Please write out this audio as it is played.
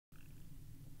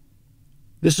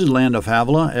This is Land of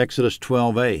Havilah, Exodus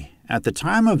 12a. At the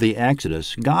time of the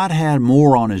Exodus, God had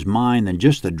more on his mind than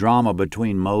just the drama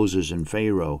between Moses and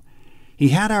Pharaoh. He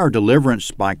had our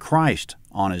deliverance by Christ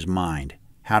on his mind.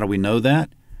 How do we know that?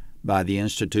 By the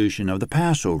institution of the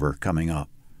Passover coming up.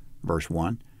 Verse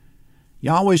 1.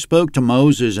 Yahweh spoke to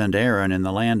Moses and Aaron in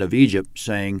the land of Egypt,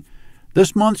 saying,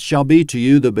 "This month shall be to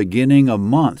you the beginning of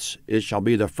months. It shall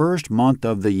be the first month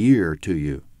of the year to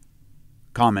you."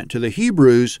 Comment: to the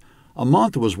Hebrews, a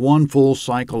month was one full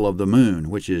cycle of the moon,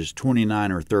 which is 29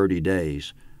 or 30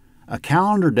 days. A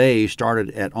calendar day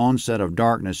started at onset of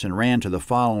darkness and ran to the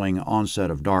following onset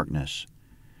of darkness.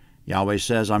 Yahweh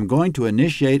says, "I'm going to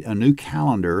initiate a new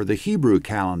calendar, the Hebrew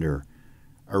calendar.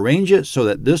 Arrange it so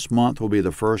that this month will be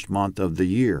the first month of the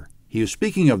year." He was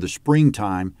speaking of the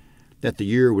springtime, that the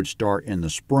year would start in the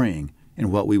spring, in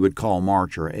what we would call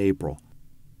March or April.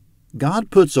 God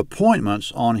puts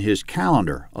appointments on his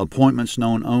calendar, appointments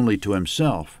known only to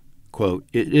himself. Quote,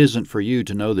 "It isn't for you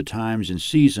to know the times and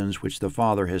seasons which the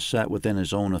Father has set within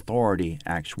his own authority,"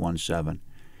 Acts 1:7.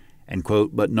 And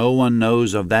quote, "But no one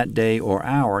knows of that day or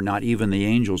hour, not even the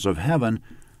angels of heaven,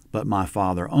 but my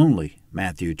Father only,"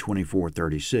 Matthew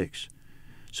 24:36.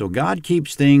 So God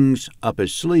keeps things up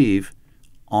his sleeve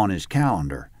on his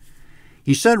calendar.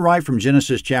 He said right from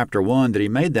Genesis chapter 1 that he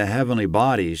made the heavenly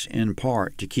bodies in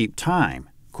part to keep time.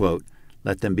 Quote,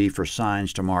 "Let them be for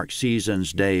signs to mark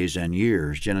seasons, days, and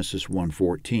years," Genesis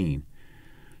 1:14.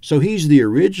 So he's the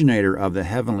originator of the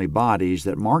heavenly bodies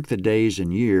that mark the days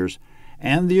and years,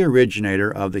 and the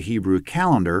originator of the Hebrew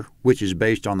calendar, which is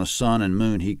based on the sun and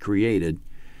moon he created.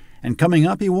 And coming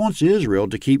up, he wants Israel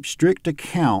to keep strict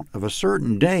account of a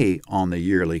certain day on the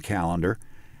yearly calendar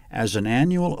as an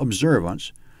annual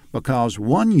observance, because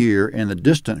 1 year in the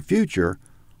distant future,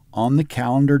 on the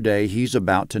calendar day he's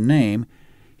about to name,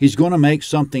 he's going to make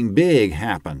something big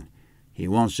happen. He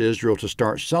wants Israel to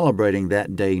start celebrating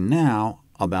that day now,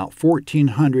 about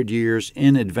 1,400 years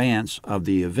in advance of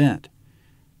the event.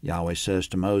 Yahweh says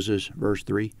to Moses, verse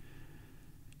 3,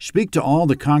 "Speak to all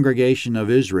the congregation of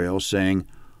Israel, saying,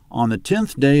 On the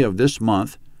 10th day of this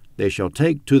month they shall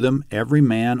take to them every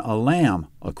man a lamb,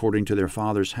 according to their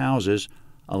fathers' houses,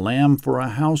 a lamb for a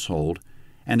household,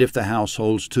 and if the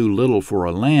household's too little for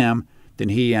a lamb, then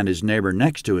he and his neighbor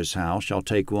next to his house shall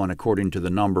take one according to the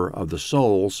number of the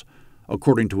souls.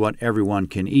 According to what everyone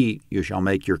can eat, you shall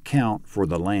make your count for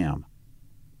the lamb."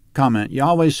 Comment: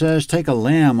 Yahweh says, take a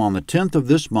lamb on the 10th of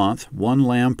this month, 1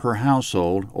 lamb per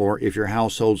household, or if your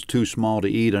household's too small to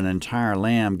eat an entire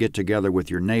lamb, get together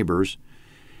with your neighbors.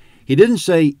 He didn't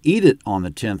say eat it on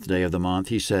the 10th day of the month.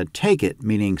 He said take it,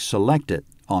 meaning select it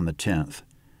on the 10th.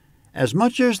 As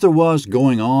much as there was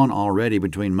going on already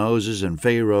between Moses and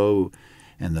Pharaoh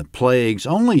and the plagues,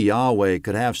 only Yahweh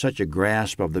could have such a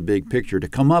grasp of the big picture to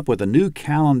come up with a new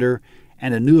calendar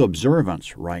and a new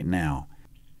observance right now.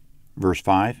 Verse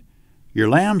 5, "Your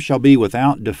lamb shall be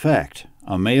without defect,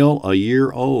 a male a year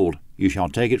old. You shall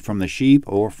take it from the sheep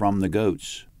or from the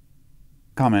goats."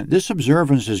 Comment: this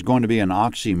observance is going to be an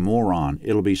oxymoron.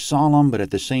 It'll be solemn but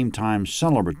at the same time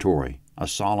celebratory, a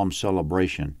solemn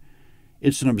celebration.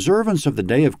 It's an observance of the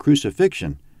day of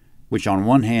crucifixion, which on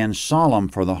one hand solemn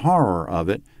for the horror of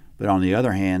it, but on the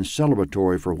other hand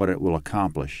celebratory for what it will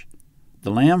accomplish.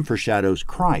 The lamb foreshadows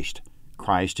Christ.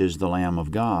 Christ is the Lamb of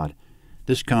God.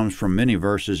 This comes from many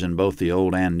verses in both the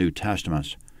Old and New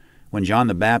Testaments. When John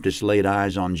the Baptist laid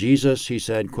eyes on Jesus, he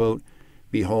said, quote,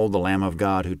 "Behold the Lamb of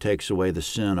God who takes away the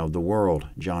sin of the world,"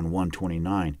 John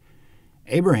 1:29.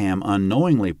 Abraham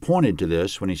unknowingly pointed to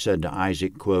this when he said to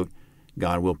Isaac, quote,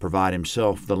 "God will provide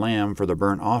himself the lamb for the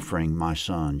burnt offering, my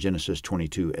son," Genesis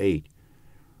 22:8.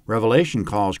 Revelation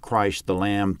calls Christ the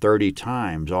Lamb 30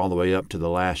 times, all the way up to the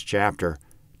last chapter,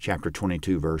 chapter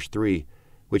 22, verse 3,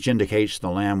 which indicates the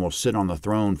Lamb will sit on the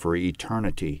throne for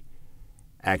eternity.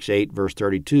 Acts 8, verse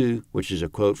 32, which is a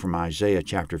quote from Isaiah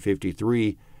chapter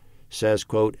 53, says,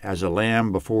 quote, "As a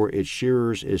lamb before its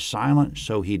shearers is silent,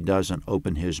 so he doesn't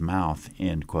open his mouth,"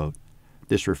 end quote.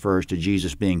 This refers to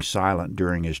Jesus being silent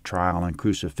during his trial and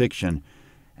crucifixion,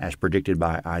 as predicted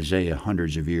by Isaiah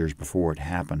hundreds of years before it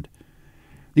happened.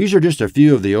 These are just a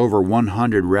few of the over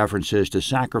 100 references to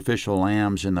sacrificial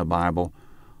lambs in the Bible,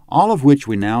 all of which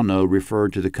we now know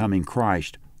referred to the coming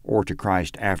Christ, or to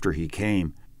Christ after he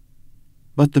came.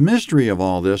 But the mystery of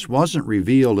all this wasn't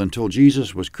revealed until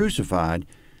Jesus was crucified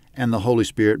and the Holy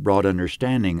Spirit brought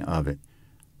understanding of it.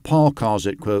 Paul calls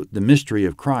it, quote, "the mystery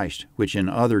of Christ, which in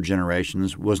other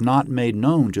generations was not made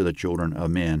known to the children of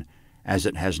men, as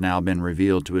it has now been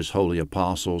revealed to his holy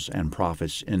apostles and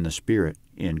prophets in the Spirit,"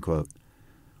 end quote.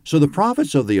 So the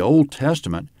prophets of the Old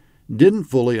Testament didn't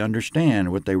fully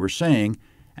understand what they were saying,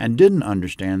 and didn't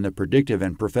understand the predictive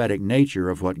and prophetic nature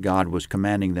of what God was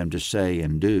commanding them to say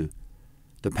and do.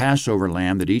 The Passover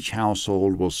lamb that each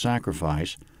household will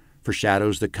sacrifice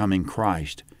foreshadows the coming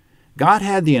Christ. God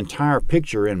had the entire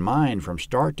picture in mind from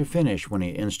start to finish when He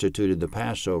instituted the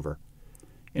Passover.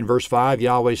 In verse 5,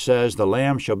 Yahweh says, "The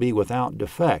lamb shall be without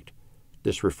defect."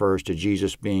 This refers to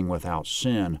Jesus being without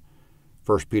sin.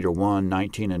 1 Peter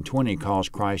 1:19 and 20 calls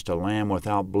Christ a lamb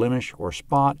without blemish or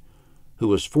spot, who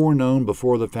was foreknown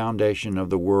before the foundation of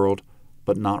the world,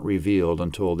 but not revealed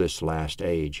until this last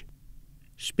age.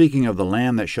 Speaking of the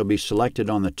lamb that shall be selected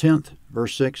on the 10th,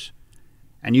 verse 6,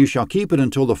 "And you shall keep it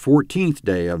until the 14th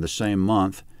day of the same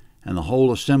month, and the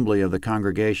whole assembly of the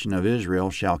congregation of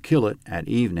Israel shall kill it at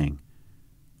evening."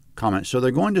 Comment, so they're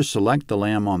going to select the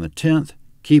lamb on the 10th,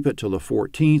 keep it till the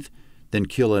 14th, then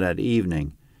kill it at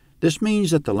evening. This means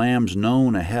that the lamb's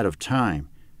known ahead of time.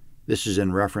 This is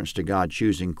in reference to God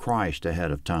choosing Christ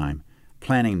ahead of time,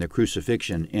 planning the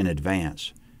crucifixion in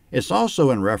advance. It's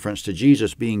also in reference to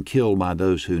Jesus being killed by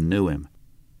those who knew Him.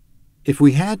 If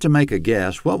we had to make a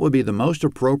guess, what would be the most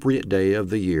appropriate day of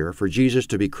the year for Jesus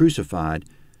to be crucified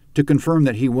to confirm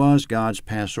that He was God's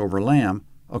Passover lamb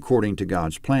according to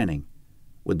God's planning?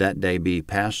 Would that day be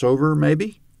Passover,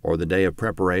 maybe? Or the day of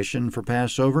preparation for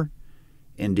Passover?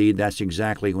 Indeed, that's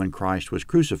exactly when Christ was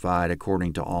crucified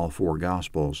according to all four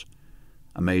Gospels.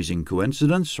 Amazing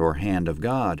coincidence or hand of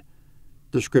God?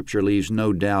 The Scripture leaves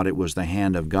no doubt it was the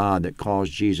hand of God that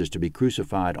caused Jesus to be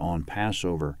crucified on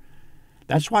Passover.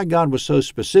 That's why God was so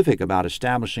specific about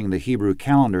establishing the Hebrew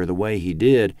calendar the way He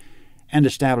did and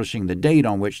establishing the date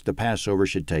on which the Passover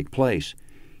should take place.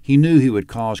 He knew He would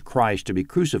cause Christ to be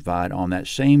crucified on that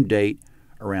same date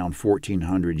around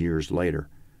 1400 years later.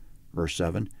 Verse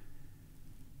 7,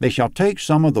 "They shall take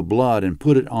some of the blood and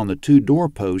put it on the two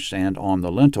doorposts and on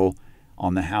the lintel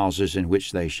on the houses in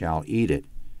which they shall eat it."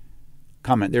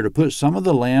 Comment, they're to put some of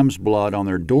the lamb's blood on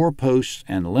their doorposts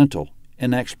and lintel.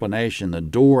 In explanation, the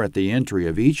door at the entry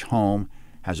of each home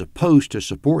has a post to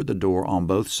support the door on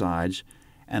both sides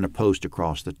and a post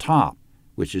across the top,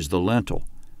 which is the lintel.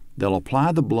 They'll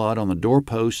apply the blood on the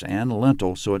doorposts and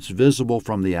lintel so it's visible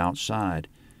from the outside.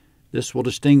 This will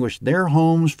distinguish their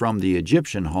homes from the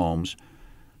Egyptian homes,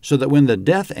 so that when the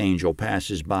death angel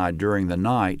passes by during the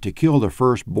night to kill the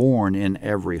firstborn in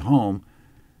every home,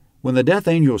 when the death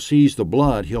angel sees the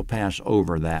blood, he'll pass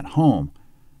over that home.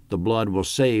 The blood will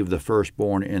save the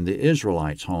firstborn in the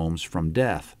Israelites' homes from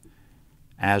death,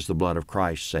 as the blood of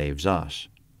Christ saves us.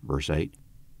 Verse 8,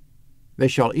 "They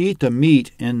shall eat the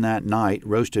meat in that night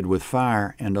roasted with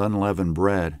fire and unleavened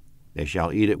bread. They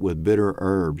shall eat it with bitter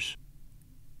herbs."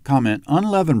 Comment,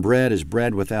 unleavened bread is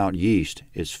bread without yeast.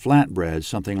 It's flat bread,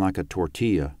 something like a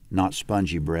tortilla, not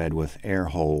spongy bread with air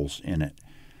holes in it.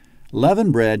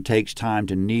 Leavened bread takes time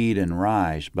to knead and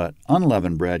rise, but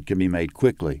unleavened bread can be made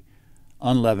quickly.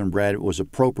 Unleavened bread was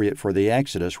appropriate for the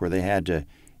Exodus, where they had to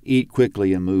eat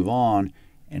quickly and move on,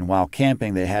 and while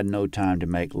camping they had no time to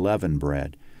make leavened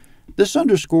bread. This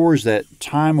underscores that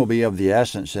time will be of the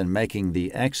essence in making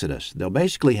the Exodus. They'll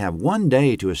basically have one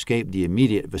day to escape the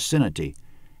immediate vicinity.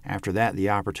 After that, the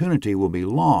opportunity will be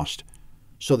lost.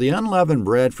 So the unleavened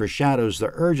bread foreshadows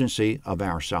the urgency of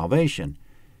our salvation.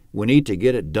 We need to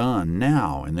get it done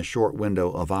now in the short window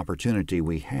of opportunity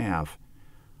we have.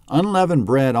 Unleavened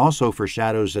bread also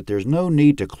foreshadows that there's no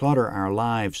need to clutter our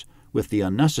lives with the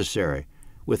unnecessary,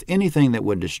 with anything that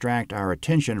would distract our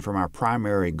attention from our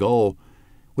primary goal,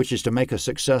 which is to make a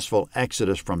successful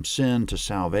exodus from sin to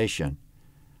salvation.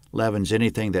 Leaven's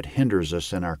anything that hinders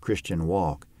us in our Christian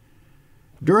walk.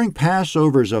 During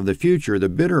Passovers of the future, the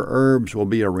bitter herbs will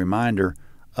be a reminder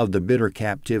of the bitter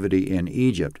captivity in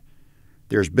Egypt.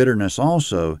 There's bitterness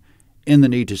also in the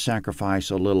need to sacrifice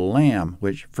a little lamb,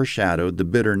 which foreshadowed the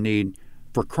bitter need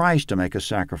for Christ to make a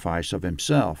sacrifice of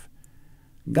Himself.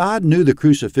 God knew the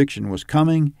crucifixion was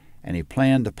coming, and He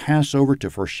planned the Passover to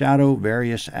foreshadow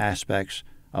various aspects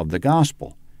of the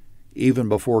gospel. Even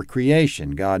before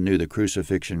creation, God knew the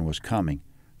crucifixion was coming.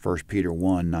 1 Peter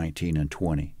 1:19 and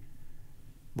 20.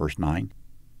 Verse 9,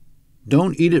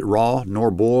 "Don't eat it raw,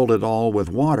 nor boiled at all with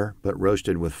water, but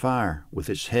roasted with fire, with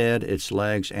its head, its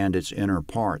legs, and its inner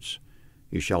parts.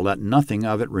 You shall let nothing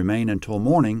of it remain until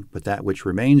morning, but that which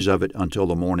remains of it until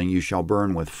the morning you shall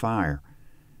burn with fire.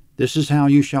 This is how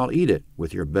you shall eat it,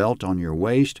 with your belt on your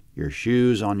waist, your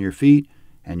shoes on your feet,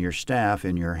 and your staff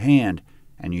in your hand,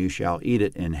 and you shall eat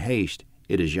it in haste.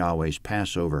 It is Yahweh's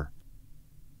Passover."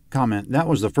 Comment, that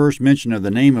was the first mention of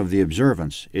the name of the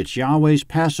observance. It's Yahweh's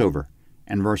Passover,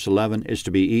 and verse 11 is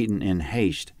to be eaten in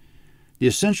haste. The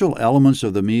essential elements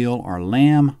of the meal are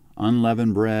lamb,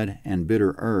 unleavened bread, and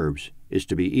bitter herbs. is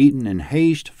to be eaten in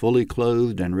haste, fully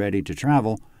clothed and ready to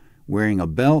travel, wearing a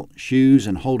belt, shoes,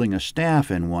 and holding a staff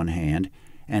in one hand,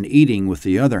 and eating with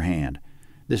the other hand.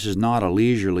 This is not a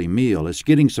leisurely meal. It's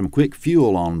getting some quick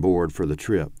fuel on board for the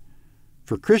trip.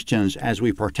 For Christians, as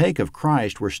we partake of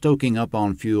Christ, we're stoking up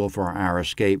on fuel for our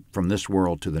escape from this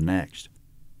world to the next.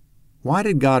 Why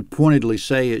did God pointedly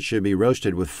say it should be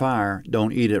roasted with fire?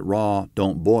 Don't eat it raw,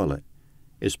 don't boil it.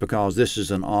 It's because this is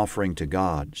an offering to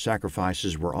God.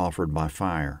 Sacrifices were offered by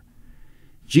fire.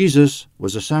 Jesus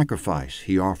was a sacrifice.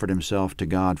 He offered himself to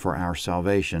God for our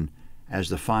salvation as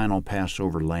the final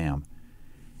Passover lamb.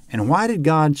 And why did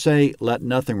God say, "Let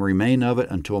nothing remain of it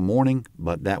until morning,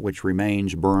 but that which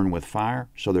remains burn with fire,"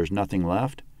 so there's nothing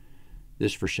left?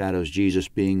 This foreshadows Jesus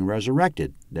being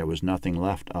resurrected. There was nothing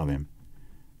left of him.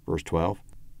 Verse 12,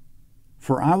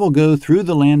 "For I will go through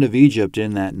the land of Egypt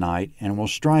in that night, and will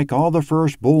strike all the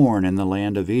firstborn in the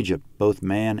land of Egypt, both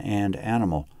man and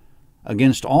animal.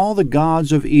 Against all the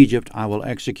gods of Egypt I will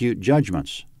execute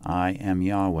judgments. I am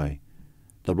Yahweh.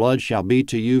 The blood shall be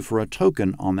to you for a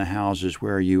token on the houses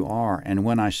where you are, and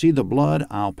when I see the blood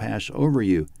I'll pass over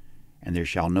you, and there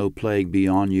shall no plague be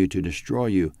on you to destroy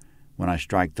you when I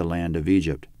strike the land of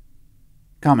Egypt."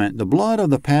 Comment: the blood of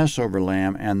the Passover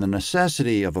lamb and the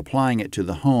necessity of applying it to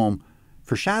the home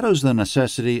foreshadows the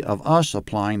necessity of us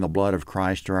applying the blood of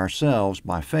Christ to ourselves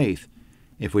by faith.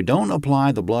 If we don't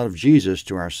apply the blood of Jesus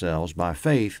to ourselves by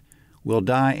faith, we'll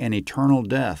die an eternal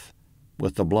death.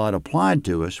 With the blood applied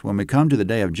to us, when we come to the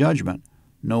day of judgment,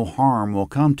 no harm will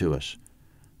come to us.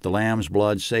 The Lamb's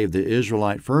blood saved the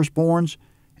Israelite firstborns,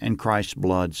 and Christ's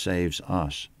blood saves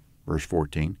us. Verse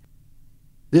 14,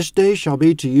 "This day shall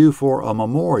be to you for a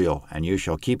memorial, and you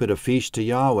shall keep it a feast to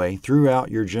Yahweh.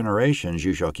 Throughout your generations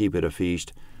you shall keep it a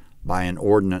feast by an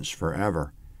ordinance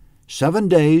forever. 7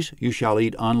 days you shall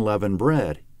eat unleavened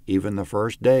bread. Even the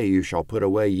first day you shall put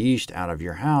away yeast out of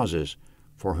your houses.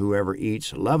 For whoever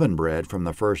eats leavened bread from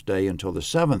the first day until the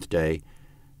 7th day,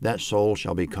 that soul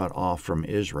shall be cut off from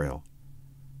Israel."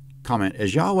 Comment: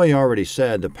 as Yahweh already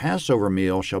said, the Passover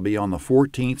meal shall be on the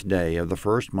 14th day of the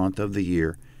first month of the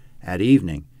year at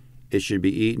evening. It should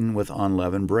be eaten with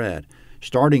unleavened bread.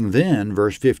 Starting then,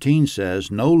 verse 15 says,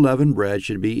 no leavened bread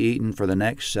should be eaten for the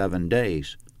next 7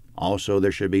 days. Also,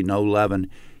 there should be no leaven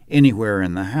anywhere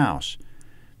in the house.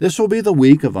 This will be the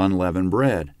week of unleavened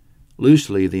bread.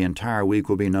 Loosely, the entire week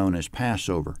will be known as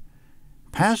Passover.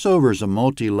 Passover is a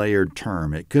multi-layered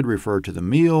term. It could refer to the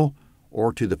meal,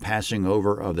 or to the passing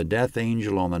over of the death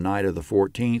angel on the night of the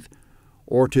 14th,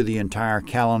 or to the entire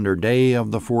calendar day of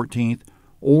the 14th,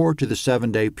 or to the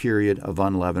 7-day period of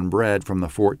unleavened bread from the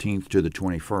 14th to the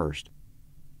 21st.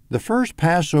 The first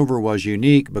Passover was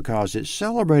unique because it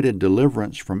celebrated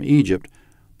deliverance from Egypt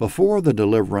before the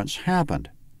deliverance happened.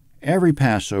 Every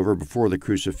Passover before the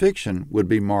crucifixion would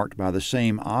be marked by the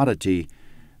same oddity,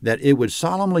 that it would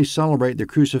solemnly celebrate the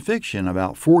crucifixion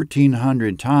about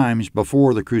 1,400 times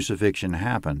before the crucifixion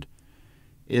happened.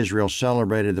 Israel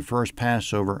celebrated the first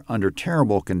Passover under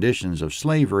terrible conditions of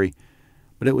slavery,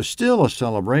 but it was still a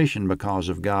celebration because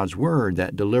of God's word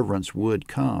that deliverance would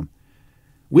come.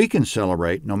 We can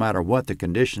celebrate no matter what the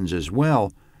conditions as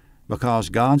well, because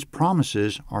God's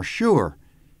promises are sure.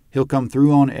 He'll come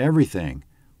through on everything.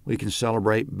 We can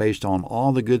celebrate based on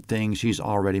all the good things He's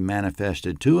already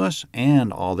manifested to us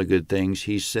and all the good things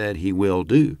He said He will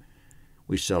do.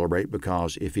 We celebrate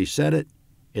because if He said it,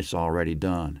 it's already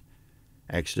done.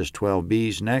 Exodus 12b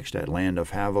is next at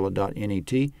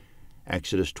landofhavilah.net,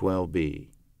 Exodus 12b.